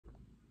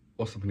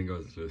What's happening,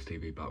 guys? It's Lewis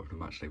TV back with a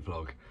Matchday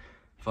vlog.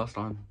 First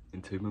time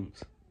in 2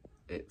 months.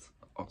 It's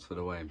Oxford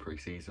away in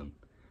pre-season.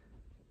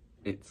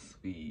 It's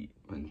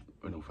in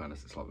all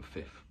fairness, it's like the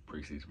 5th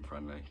pre-season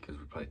friendly because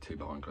we played 2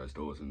 behind closed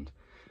doors and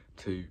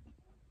 2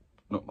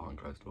 not behind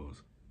closed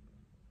doors.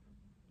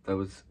 There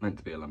was meant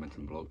to be a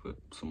Leamington vlog, but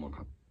someone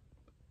had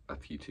a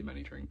few too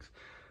many drinks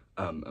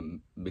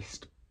and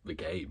missed the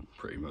game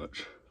pretty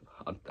much.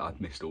 I'd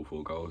missed all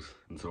 4 goals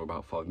and saw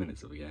about 5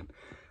 minutes of the game.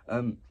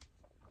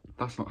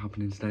 That's not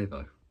happening today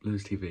though.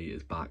 Lewis TV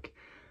is back.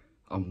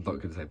 I'm not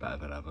going to say better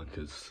than ever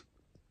because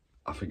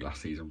I think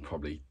last season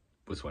probably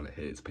was when it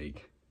hit its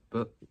peak.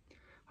 But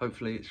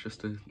hopefully it's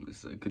just a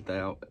good day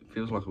out. It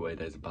feels like away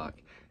days are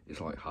back.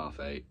 It's like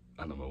 8:30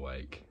 and I'm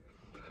awake.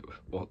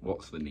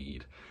 What's the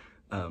need?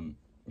 But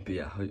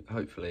yeah,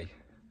 hopefully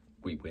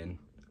we win.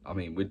 I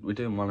mean, we're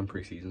doing well in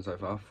pre-season so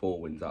far. 4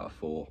 wins out of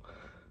 4.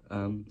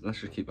 Let's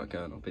just keep that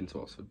going. I've been to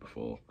Oxford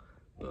before,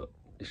 but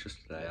it's just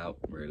a day out,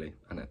 really,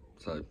 innit?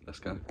 So let's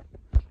go.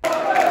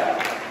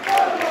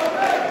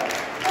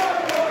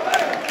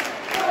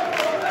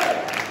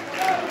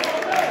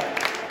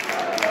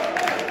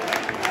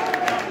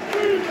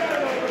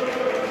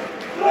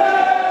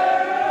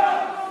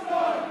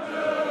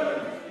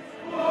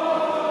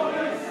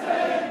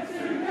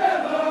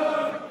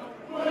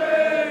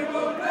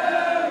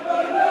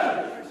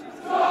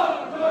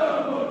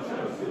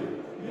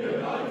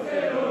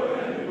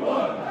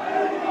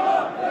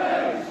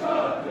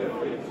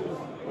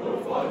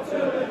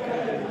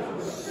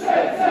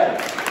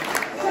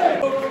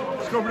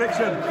 Score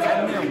prediction,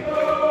 10-0.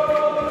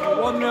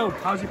 1-0,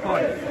 how's your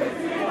point?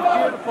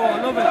 Beautiful, I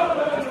love it.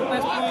 It's the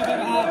best play I've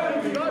ever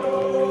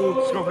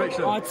had. Score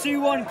prediction.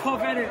 2-1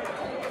 Cov, edit.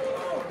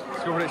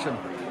 Score prediction.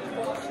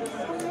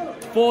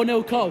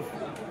 4-0 Cov.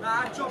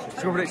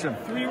 Score prediction.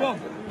 3-1.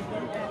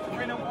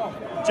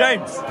 3-1.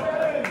 James.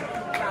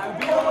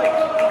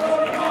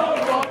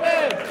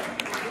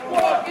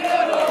 Walking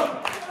it up,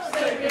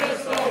 taking it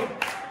slow,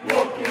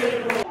 walking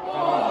it up.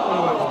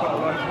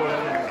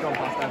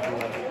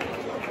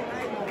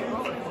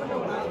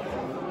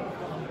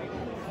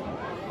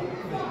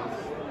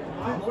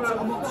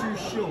 I'm not too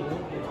sure.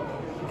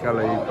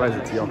 Kelly plays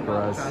it to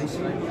Yokeres.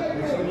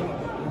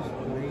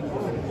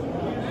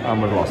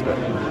 And we've lost it.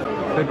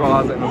 Big one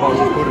has it in the box,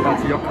 he's pulled it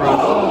back to Yokeres.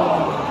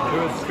 Who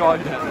has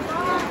skied it.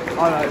 I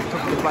know, it's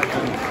took a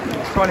deflection.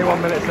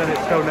 21 minutes in,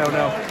 it's still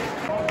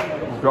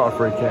 0-0. We've got a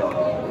free kick.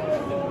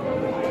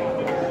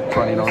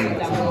 29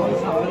 minutes in.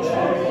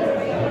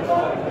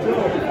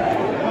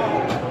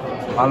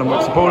 Alan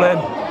whips the ball in.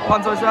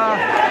 Panzo's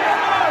there.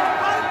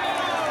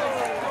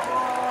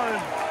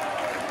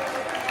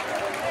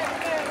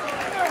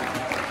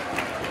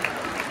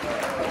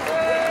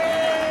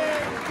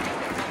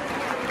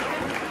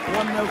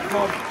 1-0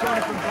 Cov,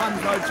 Jonathan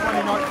Panzo,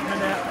 29th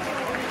minute.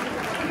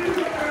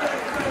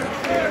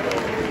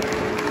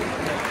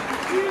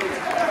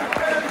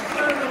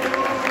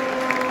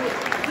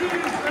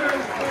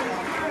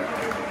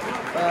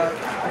 I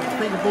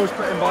think the ball's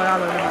put in by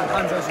Alan and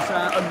Panzo's just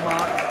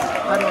unmarked.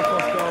 Header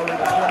across goal, and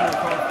it's 1-0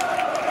 Cov.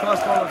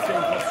 First goal I've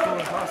seen Cov score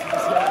in class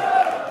this year.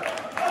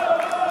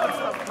 Thanks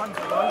for that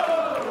Panzo though.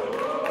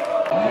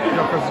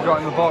 Yokeres has got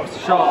in the box,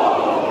 shot.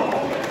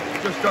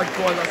 Just judged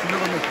boy, that's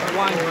another mistake.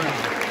 Wang.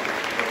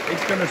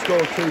 He's going to score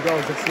 2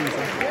 goals this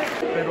season.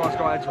 Big one's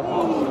got edge of the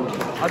box.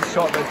 That's a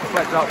shot that's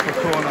deflected out to the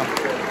corner.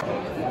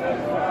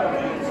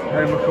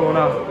 Here in the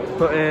corner,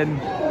 put in.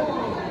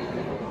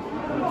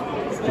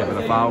 Let's give it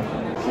a foul.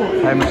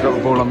 Heyman's got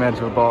the ball on the edge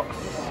of the box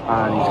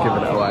and he's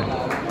giving it away.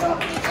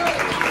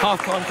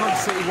 Half time,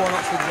 Coventry City 1,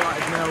 Oxford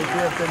United 0. We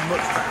have been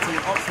much better.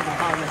 Oxford have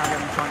hardly had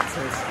any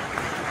chances.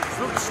 It's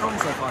looked strong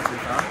so far, to be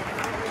fair.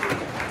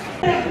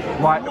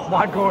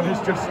 My goal has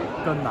just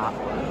done that.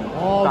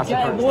 Oh,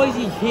 yeah, why is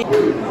he hit?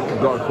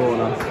 We've got a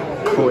corner.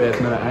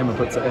 40th minute, Heyman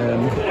puts it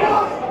in.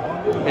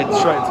 It's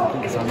straight into the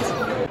keeper's hands.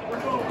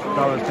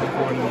 Darrow's taken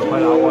forward and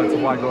played out wide to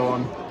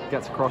Wygorn.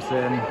 Gets a cross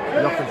in.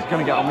 Yokeres is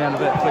going to get on the end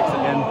of it, flicks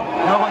it in.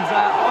 No one's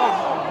there.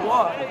 Oh,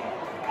 what?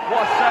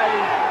 What a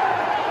save.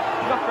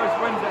 Yokeres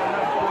wins it and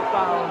then falls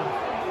down.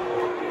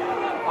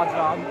 I don't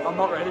know, I'm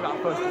not really that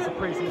first. It's a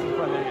pre-season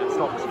friendly against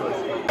Oxford.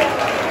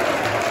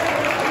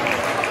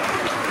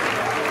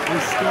 He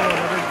scored,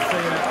 I didn't see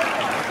it.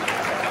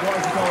 What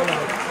is the goal of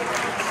it?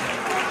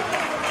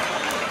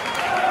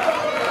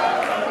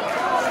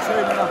 It's 2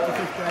 after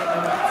 58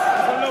 minutes.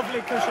 It's a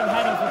lovely cushion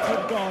header for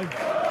top goal.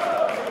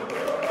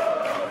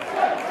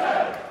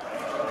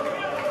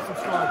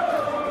 Subscribe.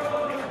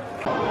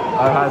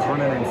 O'Hare's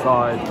running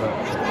inside, but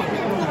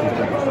he's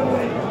good.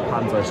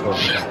 Panzo scored the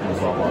second as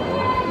well, by the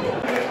way.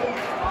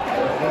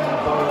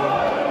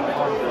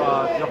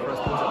 Yokeres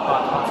pulls it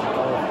back, that's the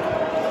goal.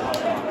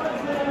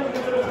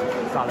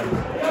 Salim.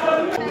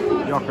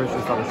 Yokeres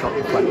just had a shot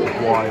deflected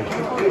wide.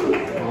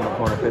 In the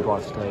corner, big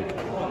wide to take.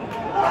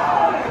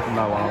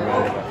 No one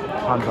really, but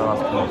Panzo has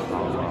to cross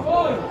now as well.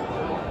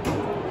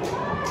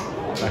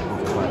 Second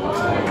to play, that's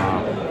it now.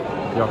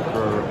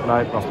 Yokeres, no,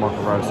 that's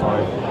Michael Rose,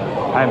 sorry.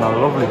 Heyman, a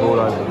lovely ball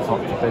over the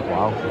top to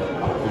Bidwell.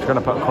 He's going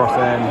to put a cross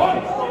in.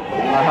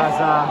 Has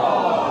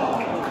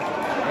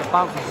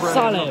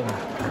Salim.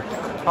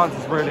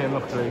 Panzo's really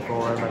unlucky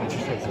for him and he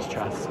just hits his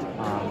chest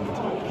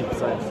and keeps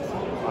safe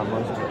and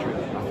runs with victory.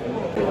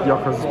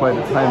 Yokos has played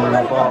a tamer in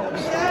the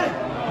box.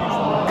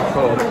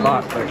 Sort of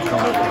back, but it's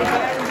not.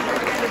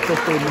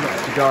 15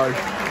 minutes to go.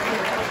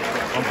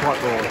 I'm quite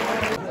bored.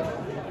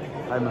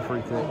 Aim a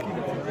free kick.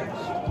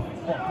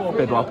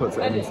 Bidwell puts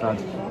it in instead.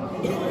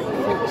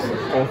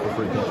 Awful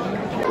free kick.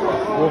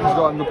 Walker's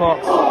got in the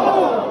box.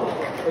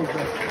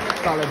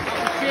 Salim.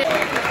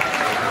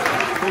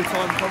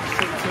 Full-time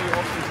Coventry 2,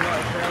 Oxford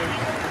United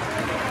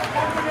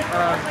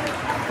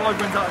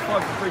 5 wins out of 5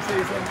 for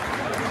pre-season.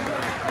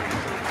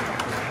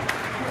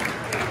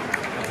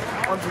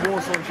 On to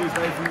Warsaw on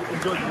Tuesday. If you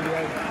enjoyed the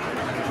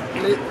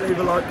video, leave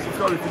a like,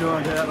 subscribe if you're new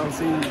around here, and I'll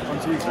see you on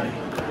Tuesday.